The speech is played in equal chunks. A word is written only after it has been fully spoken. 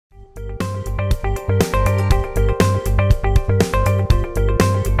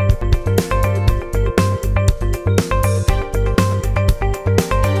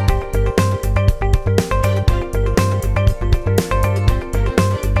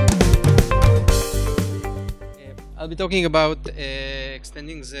be talking about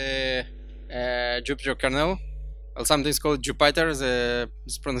extending the Jupyter kernel. I'll sometimes call it Jupyter.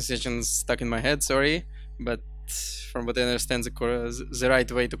 This pronunciation is stuck in my head, sorry. But from what I understand, the right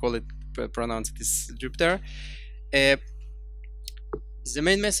way to call it, pronounce it, is Jupyter. The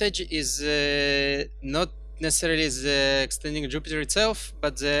main message is not necessarily the extending Jupyter itself,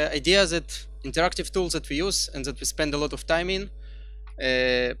 but the idea that interactive tools that we use and that we spend a lot of time in,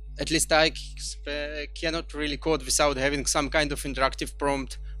 at least I cannot really code without having some kind of interactive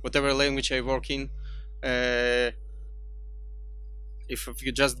prompt, whatever language I work in. If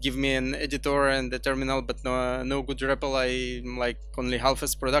you just give me an editor and a terminal but no good REPL, I'm like only half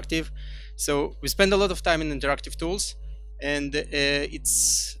as productive. So we spend a lot of time in interactive tools, and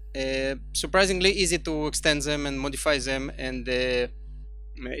it's surprisingly easy to extend them and modify them, and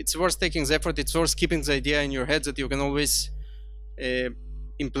it's worth taking the effort. It's worth keeping the idea in your head that you can always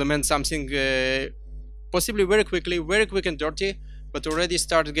implement something possibly very quickly, very quick and dirty, but already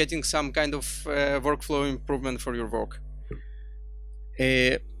start getting some kind of workflow improvement for your work.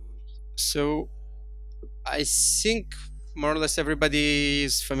 So I think more or less everybody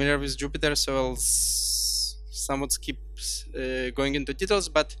is familiar with Jupyter, so I'll somewhat skip going into details,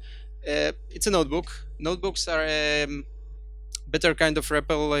 but it's a notebook. Notebooks are a better kind of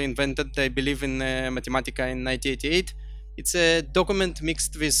REPL invented, I believe, in Mathematica in 1988. It's a document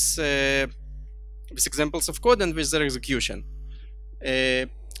mixed with examples of code and with their execution.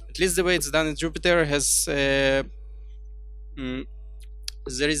 At least the way it's done in Jupyter has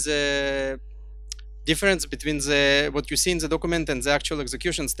there is a difference between what you see in the document and the actual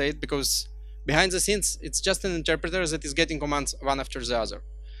execution state, because behind the scenes it's just an interpreter that is getting commands one after the other.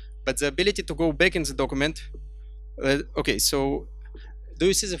 But the ability to go back in the document, okay, so do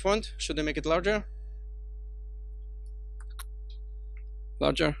you see the font? Should I make it larger?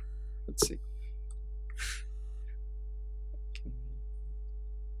 Larger? Let's see.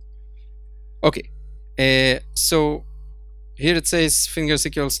 Okay, so here it says fingers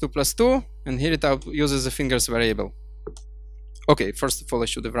equals 2 plus 2, and here it uses the fingers variable. Okay, first of all I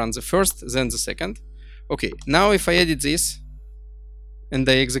should have run the first, then the second. Okay, now if I edit this and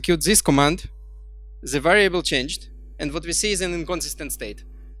I execute this command, the variable changed, and what we see is an inconsistent state.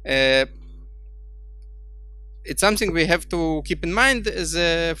 It's something we have to keep in mind, as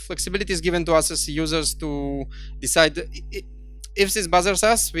flexibility is given to us as users to decide if this bothers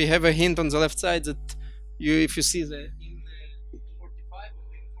us. We have a hint on the left side that if you see the in 45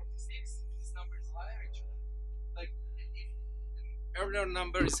 or in 46, this number is higher. Like if an earlier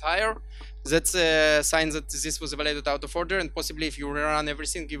number is higher, that's a sign that this was evaluated out of order, and possibly if you rerun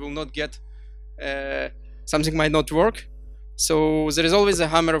everything, you will not get something might not work. So there is always a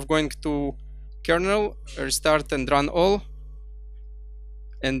hammer of going to kernel, restart and run all,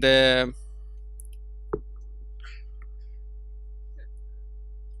 and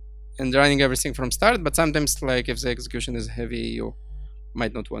running everything from start. But sometimes, like if the execution is heavy, you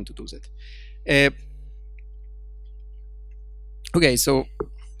might not want to do that. Okay, so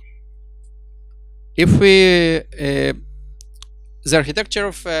if we the architecture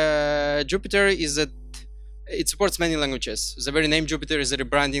of Jupyter is that it supports many languages. The very name Jupyter is a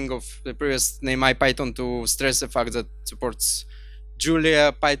rebranding of the previous name IPython to stress the fact that it supports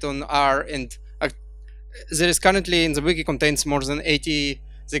Julia, Python, R, and there is currently in the wiki contains more than 80.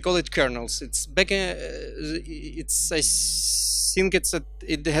 They call it kernels. It's back. It's. I think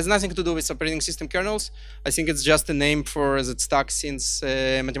it has nothing to do with operating system kernels. I think it's just a name for that stuck since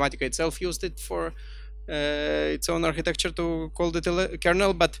Mathematica itself used it for its own architecture to call it a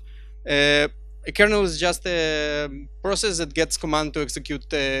kernel. But a kernel is just a process that gets command to execute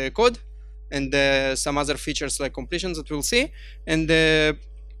code and some other features like completion that we'll see, and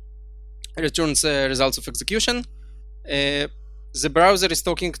returns results of execution. The browser is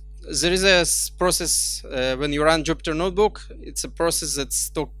talking. There is a process when you run Jupyter Notebook. It's a process that's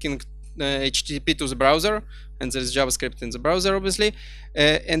talking HTTP to the browser, and there is JavaScript in the browser, obviously,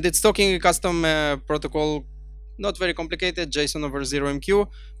 and it's talking a custom protocol. Not very complicated, JSON over 0MQ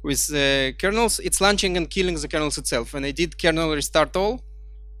with kernels. It's launching and killing the kernels itself. When I did kernel restart all,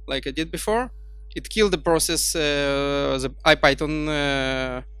 like I did before, it killed the process, the IPython,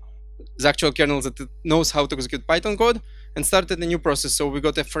 the actual kernel that knows how to execute Python code, and started a new process, so we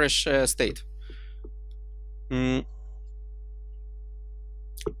got a fresh state. There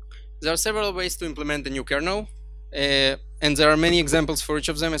are several ways to implement a new kernel. And there are many examples for each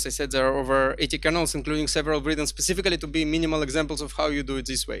of them. As I said, there are over 80 kernels, including several written specifically to be minimal examples of how you do it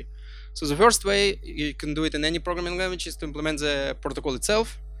this way. So the first way you can do it in any programming language is to implement the protocol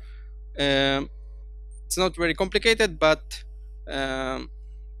itself. It's not very complicated, but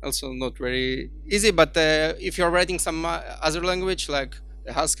also not very easy. But if you're writing some other language like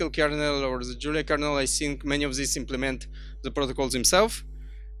the Haskell kernel or the Julia kernel, I think many of these implement the protocols themselves.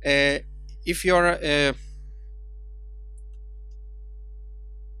 If you're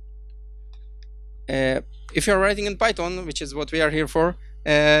if you're writing in Python, which is what we are here for,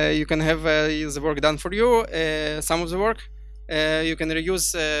 you can have the work done for you. Some of the work you can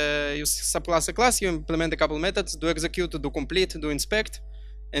reuse, use subclass a class. You implement a couple methods: do execute, do complete, do inspect,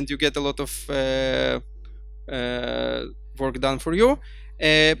 and you get a lot of work done for you.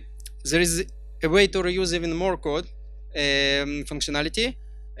 There is a way to reuse even more code functionality.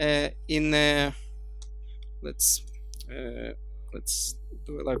 Let's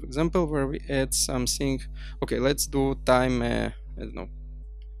do a live example where we add something. Okay, let's do time. I don't know,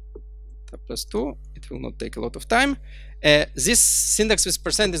 +2. It will not take a lot of time. This syntax with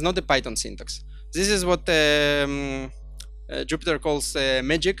percent is not a Python syntax. This is what Jupyter calls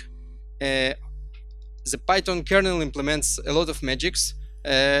magic. The Python kernel implements a lot of magics.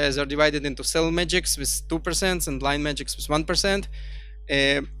 They're divided into cell magics with 2% and line magics with 1%.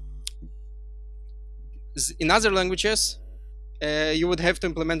 In other languages, you would have to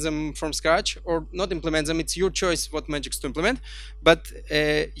implement them from scratch, or not implement them. It's your choice what magics to implement. But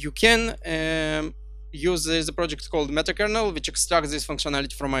you can use the project called MetaKernel, which extracts this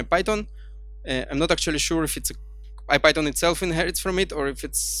functionality from IPython. I'm not actually sure if it's IPython itself inherits from it, or if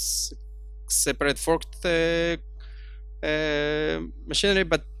it's separate forked machinery,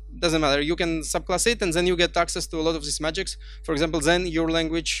 but doesn't matter. You can subclass it, and then you get access to a lot of these magics. For example, then your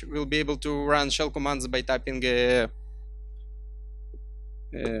language will be able to run shell commands by typing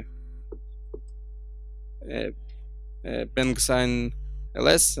bang sign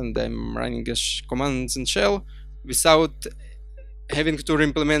ls, and I'm running commands in shell without having to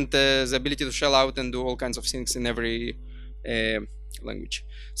implement the ability to shell out and do all kinds of things in every language.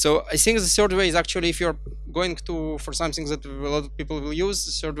 So I think the third way is actually, if you're going to for something that a lot of people will use,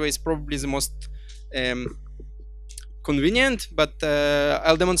 the third way is probably the most convenient, but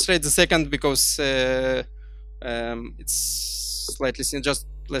I'll demonstrate the second because it's slightly just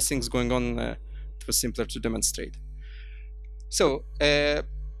less things going on. It was simpler to demonstrate. So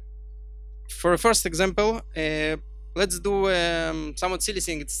for a first example, let's do somewhat silly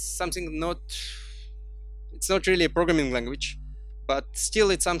thing. It's something it's not really a programming language, but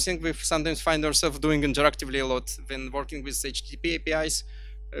still it's something we sometimes find ourselves doing interactively a lot when working with HTTP APIs.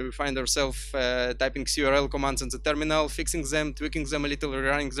 We find ourselves typing CURL commands in the terminal, fixing them, tweaking them a little,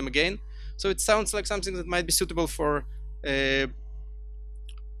 rerunning them again. So it sounds like something that might be suitable for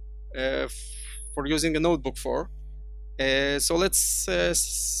using a notebook for. So let's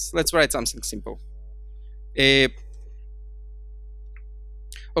write something simple.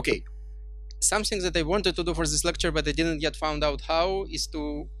 Okay, something that I wanted to do for this lecture, but I didn't yet found out how, is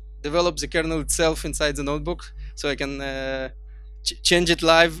to develop the kernel itself inside the notebook, so I can change it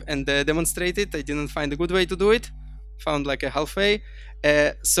live and demonstrate it. I didn't find a good way to do it. Found like a halfway.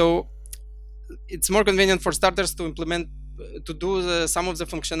 So it's more convenient for starters to implement, to do some of the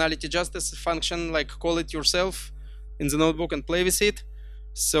functionality just as a function, like call it yourself in the notebook and play with it.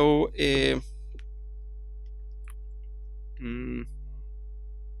 So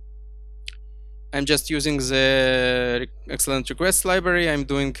I'm just using the excellent requests library.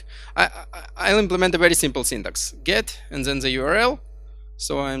 I'll implement a very simple syntax: get and then the URL.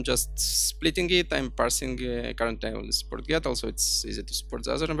 So I'm just splitting it. I'm parsing. Currently I only support get, also it's easy to support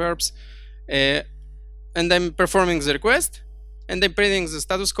the other verbs. And I'm performing the request, and I'm printing the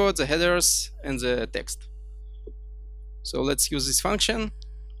status code, the headers, and the text. So let's use this function,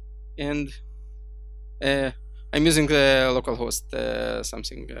 and I'm using the localhost,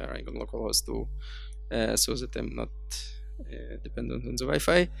 something running on localhost to so that I'm not dependent on the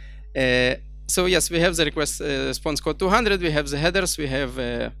Wi-Fi. So yes, we have the request response code 200. We have the headers. We have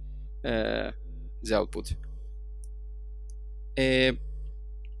the output.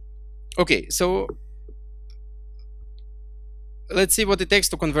 Okay, so let's see what it takes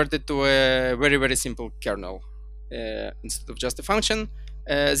to convert it to a very, very simple kernel instead of just a function.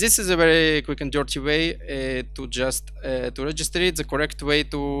 This is a very quick and dirty way to just to register it. The correct way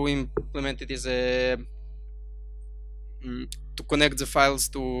to implement it is to connect the files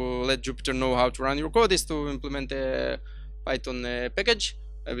to let Jupyter know how to run your code, is to implement a Python package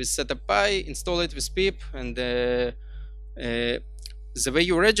with setup.py, install it with pip, and the way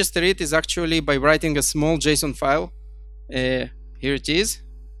you register it is actually by writing a small JSON file. Here it is.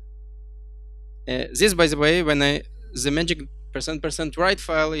 This, by the way, when the magic %% write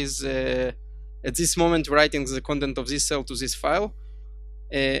file is at this moment writing the content of this cell to this file,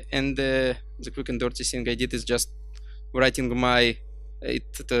 and the quick and dirty thing I did is just writing my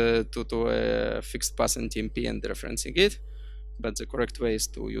it to a fixed path in TMP and referencing it, but the correct way is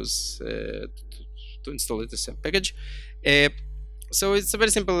to use to install it as a package. So it's a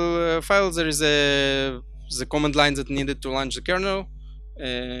very simple file. There is the command line that needed to launch the kernel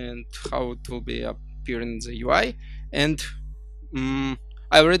and how it will be appear in the UI. And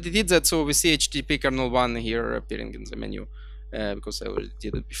I already did that, so we see HTTP kernel 1 here appearing in the menu because I already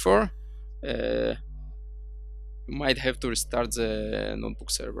did it before. You might have to restart the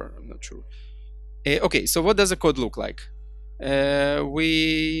notebook server, I'm not sure. Okay, so what does the code look like?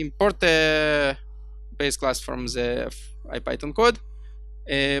 We import a base class from the IPython code.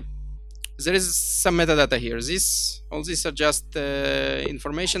 There is some metadata here. All these are just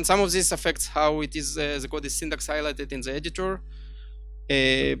information. Some of this affects how it is the code is syntax highlighted in the editor,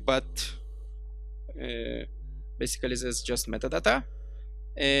 but basically there's just metadata.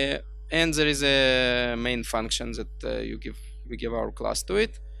 And there is a main function that we give our class to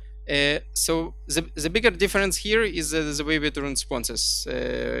it. So the bigger difference here is the way we return responses.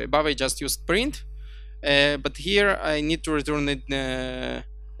 Above I just used print, but here I need to return a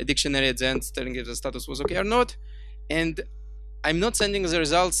dictionary at the end telling if the status was okay or not, and I'm not sending the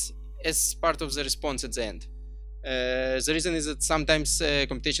results as part of the response at the end. The reason is that sometimes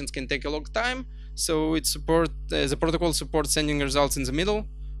computations can take a long time, so the protocol supports sending results in the middle.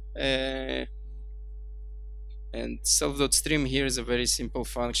 And self.stream here is a very simple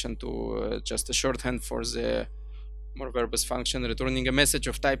function to just a shorthand for the more verbose function, returning a message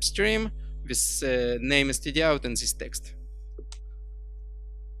of type stream with name stdout and this text.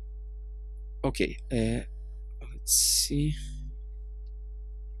 Okay, let's see.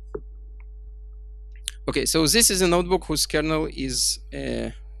 Okay, so this is a notebook whose kernel is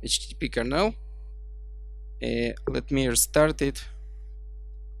HTTP kernel. Let me restart it.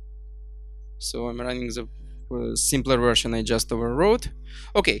 So I'm running the simpler version I just overwrote.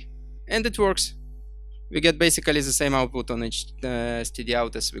 Okay, and it works. We get basically the same output on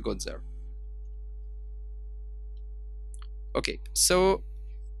stdout as we got there. Okay, so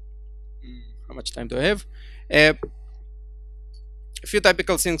how much time do I have? A few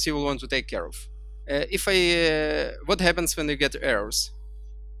typical things you will want to take care of. What happens when you get errors?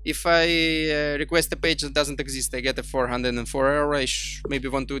 If I request a page that doesn't exist, I get a 404 error. I maybe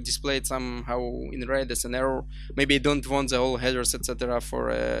want to display it somehow in red as an error. Maybe I don't want the whole headers, etc. for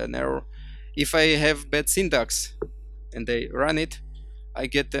an error. If I have bad syntax and I run it, I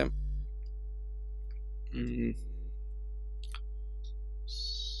get a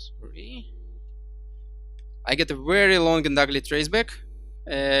I get a very long and ugly traceback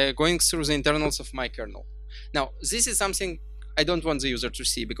going through the internals of my kernel. Now, this is something I don't want the user to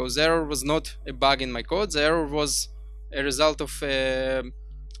see, because the error was not a bug in my code. The error was a result of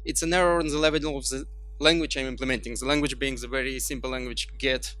it's an error on the level of the language I'm implementing, the language being the very simple language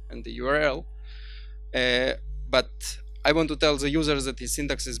get and the URL. But I want to tell the user that his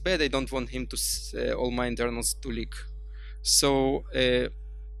syntax is bad. I don't want him to all my internals to leak. So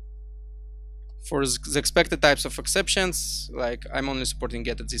for the expected types of exceptions, like I'm only supporting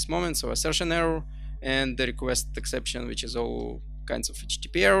get at this moment, so assertion error, and the request exception, which is all kinds of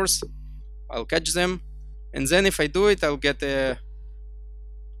HTTP errors, I'll catch them. And then if I do it, I'll get a...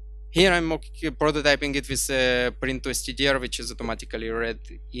 Here I'm prototyping it with print to stdr, which is automatically read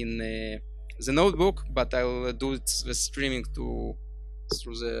in the notebook, but I'll do it with streaming through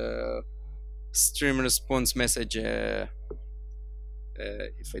the stream response message if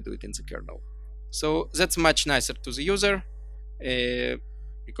I do it in the kernel. So that's much nicer to the user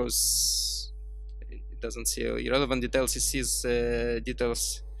because it doesn't see irrelevant details. It sees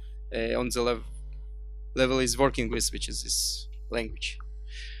details on the level is working with, which is this language.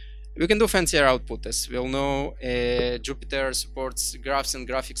 We can do fancier output, as we all know. Jupyter supports graphs and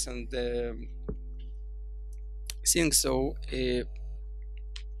graphics and things. So there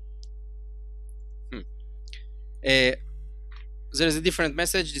is a different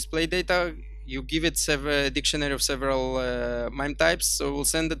message, display data. You give it a dictionary of several MIME types, so we'll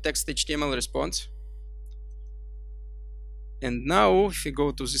send the text HTML response. And now, if you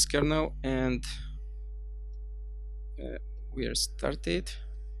go to this kernel and we are started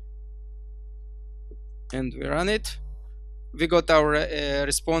and we run it, we got our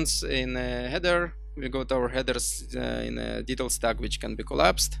response in a header. We got our headers in a details tag, which can be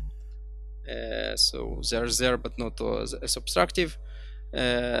collapsed. So they're there, but not as obstructive.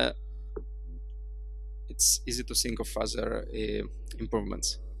 It's easy to think of other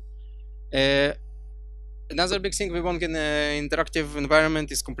improvements. Another big thing we want in an interactive environment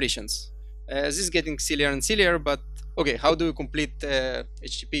is completions. This is getting sillier and sillier, but okay, how do you complete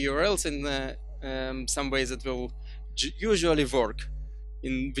HTTP URLs in some ways that will usually work?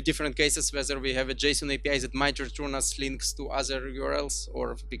 in the different cases, whether we have a JSON API that might return us links to other URLs,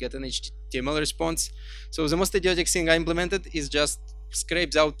 or if we get an HTML response. So the most idiotic thing I implemented is just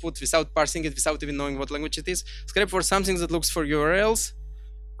scrape the output without parsing it, without even knowing what language it is. Scrape for something that looks for URLs,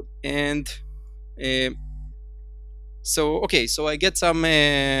 and so I get some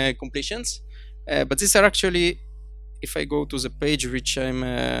completions, but these are actually, if I go to the page which I'm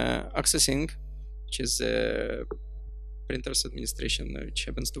accessing, which is printers administration, which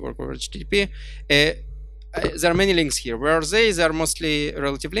happens to work over HTTP, there are many links here. Where are they? They are mostly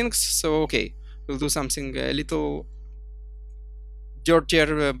relative links. So we'll do something a little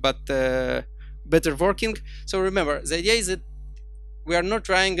dirtier, but better working. So remember, the idea is that we are not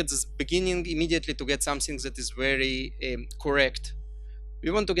trying at the beginning immediately to get something that is very correct.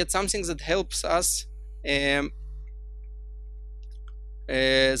 We want to get something that helps us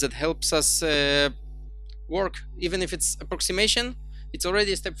work. Even if it's approximation, it's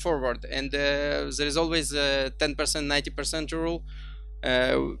already a step forward, and there is always a 10%, 90% rule.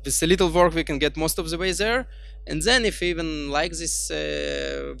 With a little work we can get most of the way there, and then if we even like this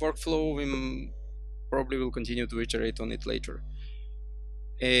workflow, we probably will continue to iterate on it later.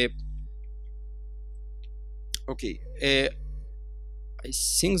 I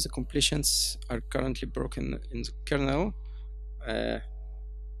think the completions are currently broken in the kernel. Let's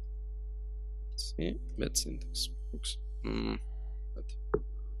see, bad syntax works. But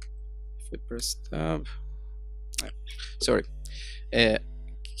if I press tab, sorry,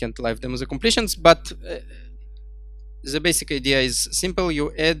 can't live demo the completions, but the basic idea is simple.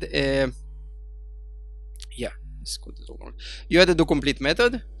 You add this code is all wrong. You add a doComplete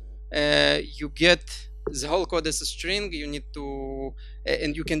method. You get the whole code as a string. You need to,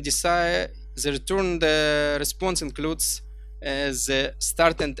 and you can decide the return. The response includes the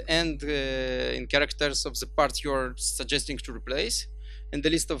start and end in characters of the part you are suggesting to replace, and the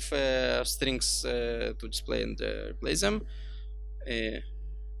list of strings to display and replace them.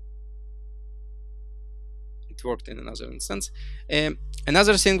 It worked in another instance.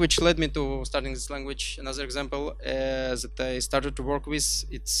 Another thing which led me to starting this language, another example that I started to work with,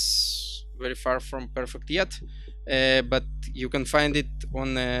 it's very far from perfect yet, but you can find it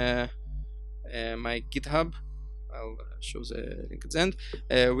on my GitHub. I'll show the link at the end,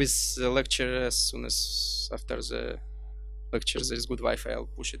 with the lecture. As soon as after the lecture there is good Wi-Fi, I'll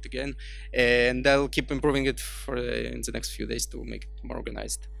push it again, and I'll keep improving it for in the next few days to make it more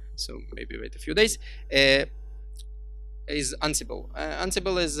organized. So maybe wait a few days. Is Ansible.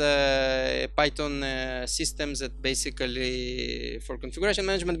 Ansible is a Python system that basically, for configuration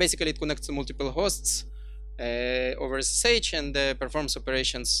management, basically it connects to multiple hosts over SSH and performs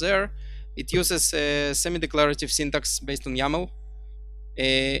operations there. It uses a semi-declarative syntax based on YAML.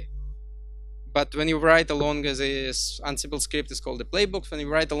 But when you write along this Ansible script is called a playbook. When you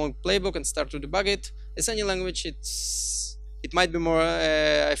write along playbook and start to debug it, as any language, it might be more.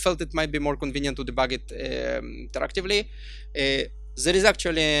 I felt it might be more convenient to debug it interactively. There is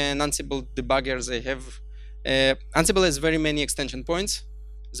actually an Ansible debugger they have. Ansible has very many extension points.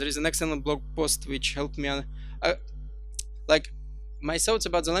 There is an excellent blog post which helped me. Like my thoughts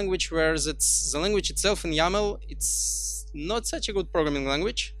about the language were that the language itself in YAML, it's not such a good programming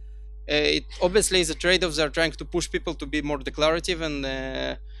language. It obviously is a trade-off. They're trying to push people to be more declarative, and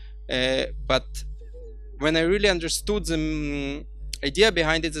but when I really understood the idea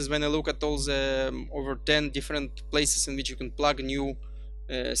behind it is when I look at all the over 10 different places in which you can plug new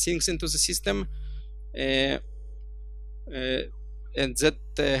things into the system, and that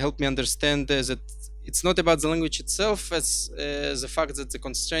helped me understand that it's not about the language itself as the fact that the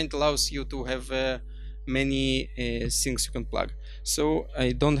constraint allows you to have many things you can plug. So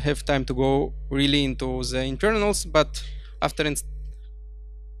I don't have time to go really into the internals, but after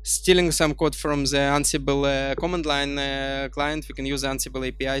stealing some code from the Ansible command line client, we can use Ansible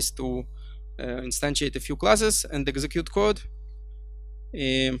APIs to instantiate a few classes and execute code.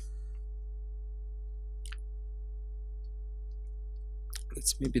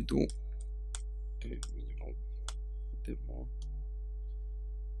 Let's maybe do a minimal demo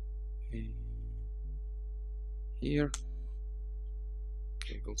here.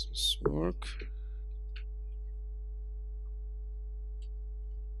 Okay, will this work?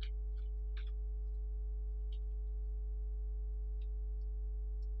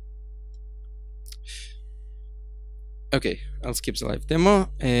 Okay, I'll skip the live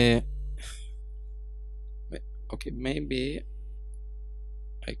demo. Okay, maybe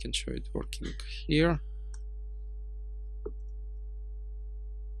I can show it working here.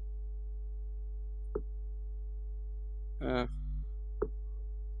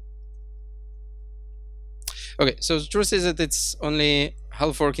 Okay, so the truth is that it's only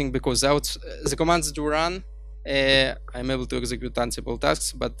half working because the commands that you run, I'm able to execute Ansible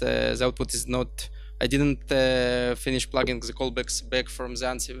tasks, but the output is not. I didn't finish plugging the callbacks back from the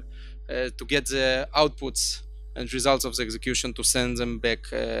Ansible to get the outputs and results of the execution to send them back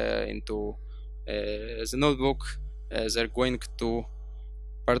into the notebook. They're going to,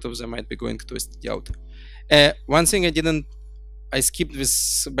 part of them might be going to std out. One thing I skipped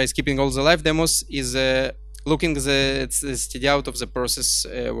this by skipping all the live demos is looking the std out of the process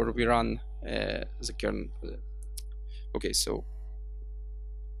where we run the kernel. Okay, so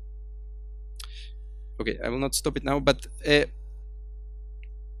okay, I will not stop it now, but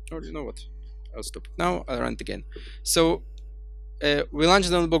or you know what? I'll stop it now. I'll run it again. So we launched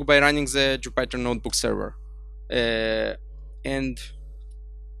the notebook by running the Jupyter Notebook server, and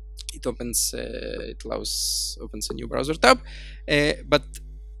it opens. It opens a new browser tab, but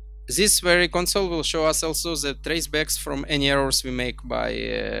this very console will show us also the tracebacks from any errors we make by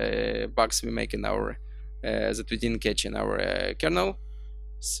bugs we make in our that we didn't catch in our kernel.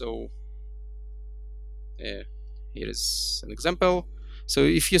 So here is an example. So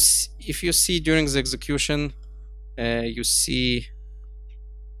if you see during the execution, you see,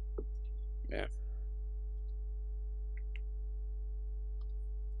 yeah.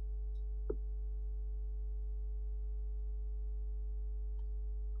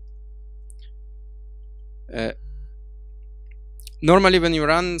 Normally when you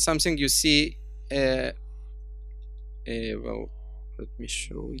run something, you see well, let me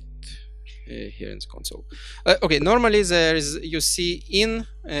show it here in the console. Okay, normally there is, you see in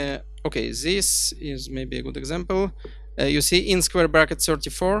okay, this is maybe a good example. You see in square bracket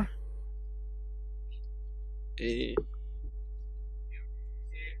 34.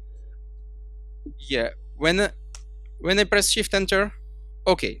 Yeah, when I press shift enter,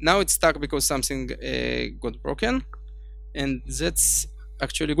 okay, now it's stuck because something got broken, and that's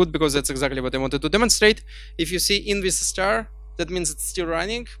actually good because that's exactly what I wanted to demonstrate. If you see in with star, that means it's still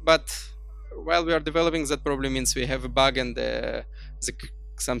running, but while we are developing, that probably means we have a bug and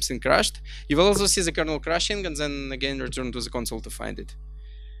something crashed. You will also see the kernel crashing and then again return to the console to find it.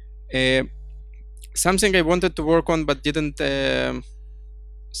 Something I wanted to work on but didn't,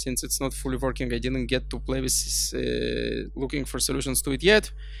 since it's not fully working, I didn't get to play with this, looking for solutions to it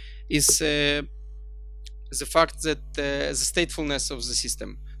yet, is the fact that the statefulness of the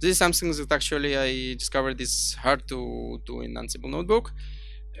system. This is something that actually I discovered is hard to do in Ansible Notebook.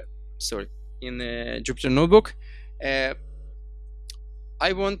 Sorry, in Jupyter Notebook.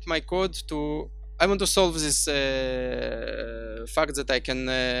 I want my code to, I want to solve this fact that I can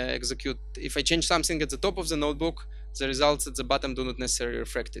execute. If I change something at the top of the notebook, the results at the bottom do not necessarily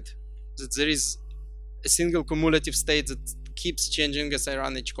reflect it. That there is a single cumulative state that keeps changing as I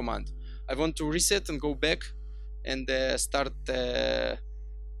run each command. I want to reset and go back and start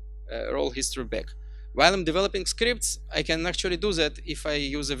roll history back. While I'm developing scripts, I can actually do that. If I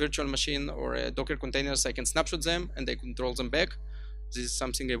use a virtual machine or a Docker containers, I can snapshot them and I control them back. This is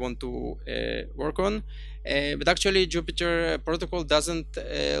something I want to work on. But actually, Jupyter protocol doesn't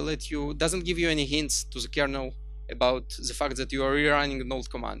doesn't give you any hints to the kernel about the fact that you are rerunning an old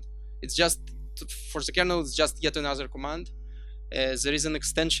command. It's just, for the kernel, it's just yet another command. There is an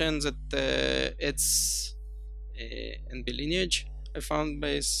extension that adds NB lineage I found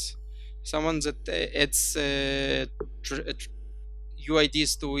by someone that adds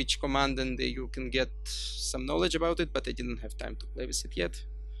UIDs to each command, and you can get some knowledge about it, but I didn't have time to play with it yet.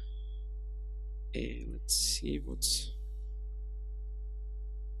 Let's see what's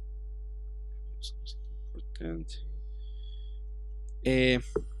important.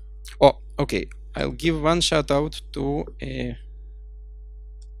 Oh, okay. I'll give one shout out to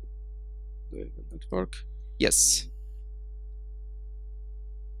do I have a network? Yes.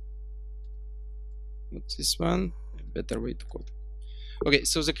 What's this one? A better way to code. Okay,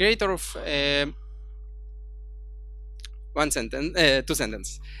 so the creator of one sentence, two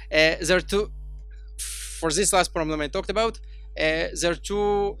sentences. There are two, for this last problem I talked about, there are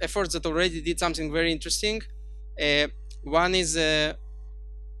two efforts that already did something very interesting. One is,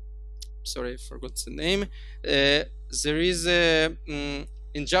 sorry, I forgot the name. There is,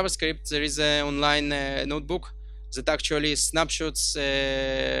 in JavaScript, there is an online notebook that actually snapshots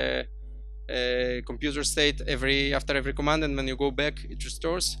computer state after every command, and when you go back it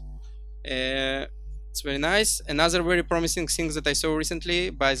restores. It's very nice. Another very promising thing that I saw recently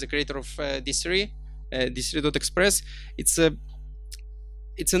by the creator of D3, D3.express, it's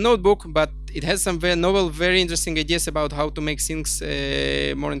a notebook, but it has some very novel, very interesting ideas about how to make things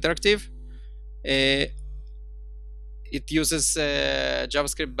more interactive. it uses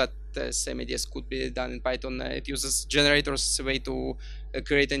JavaScript, but same ideas could be done in Python. It uses generators as a way to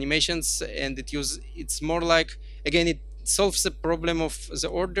create animations, and it's more like, again, it solves the problem of the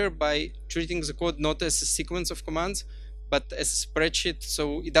order by treating the code not as a sequence of commands, but as a spreadsheet.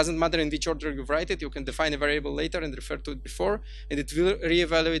 So it doesn't matter in which order you write it. You can define a variable later and refer to it before, and it will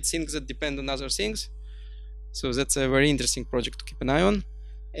reevaluate things that depend on other things. So that's a very interesting project to keep an eye on.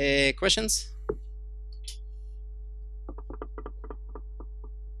 Questions?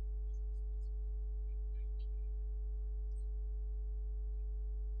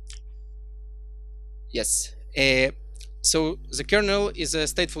 Yes. So the kernel is a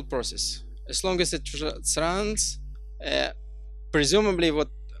stateful process. As long as it runs, presumably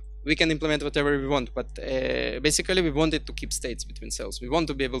we can implement whatever we want, but basically we want it to keep states between cells. We want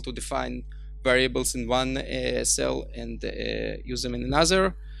to be able to define variables in one cell and use them in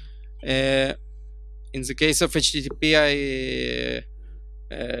another. In the case of HTTP,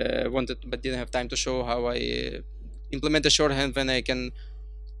 I wanted, but didn't have time to show how I implement a shorthand when I can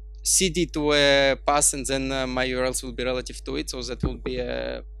cd to a pass, and then my URLs will be relative to it, so that will be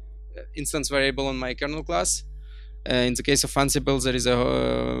a instance variable on my kernel class. In the case of Ansible, there is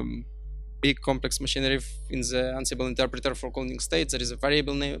a big complex machinery in the Ansible interpreter for calling states. There is a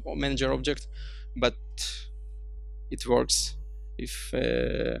variable name manager object, but it works. If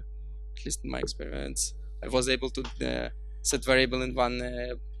at least in my experience, I was able to set variable in one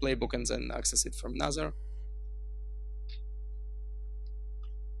playbook and then access it from another.